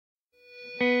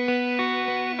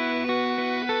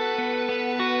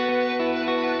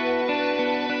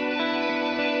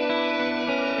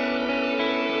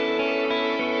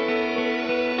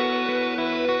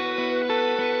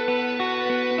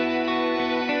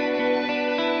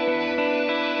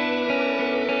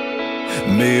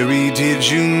Mary, did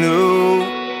you know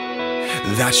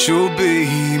that your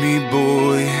baby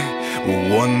boy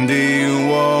will one day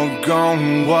walk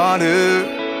on water?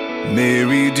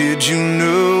 Mary, did you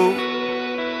know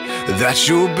that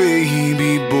your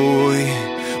baby boy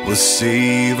will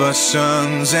save our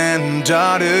sons and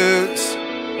daughters?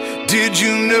 Did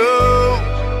you know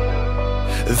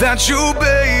that your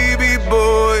baby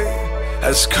boy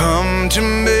has come to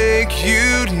make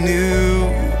you new?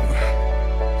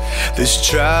 This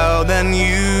child that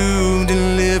you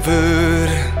delivered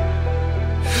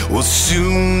will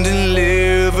soon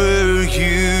deliver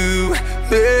you.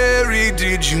 Mary,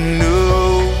 did you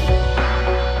know?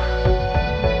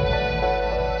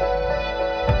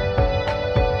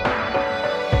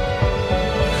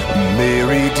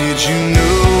 Mary, did you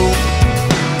know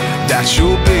that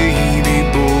your baby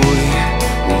boy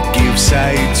will give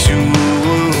sight to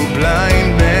a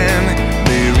blind man?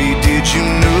 Mary, did you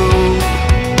know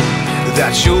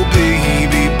that your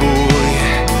baby boy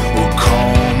will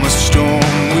calm a storm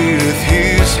with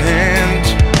his hand?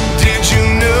 Did you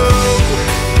know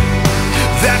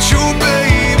that your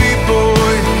baby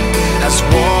boy has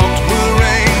walked where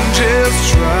angels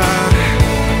trod?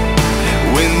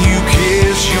 When you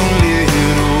kiss your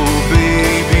little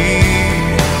baby,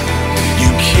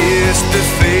 you kiss the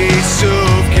face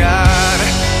of God.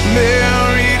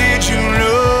 Mary, did you know?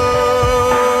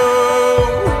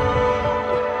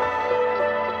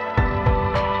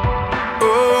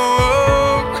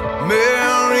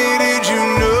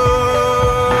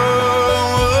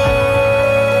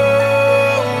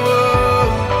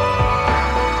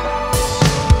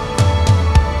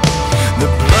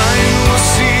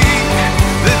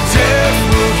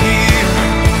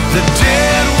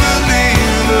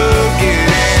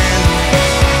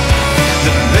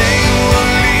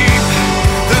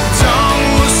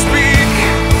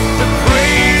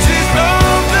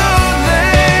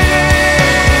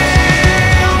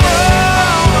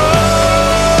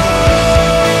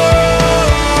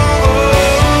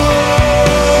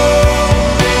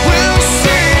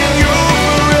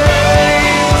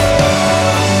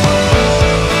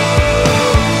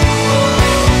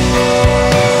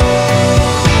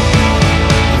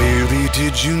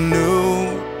 Did you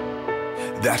know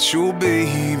that your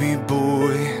baby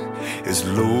boy is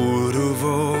Lord of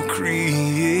all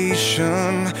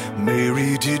creation?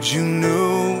 Mary, did you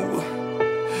know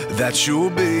that your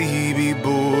baby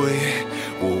boy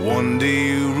will one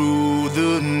day rule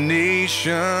the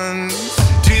nations?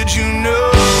 Did you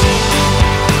know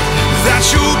that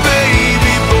your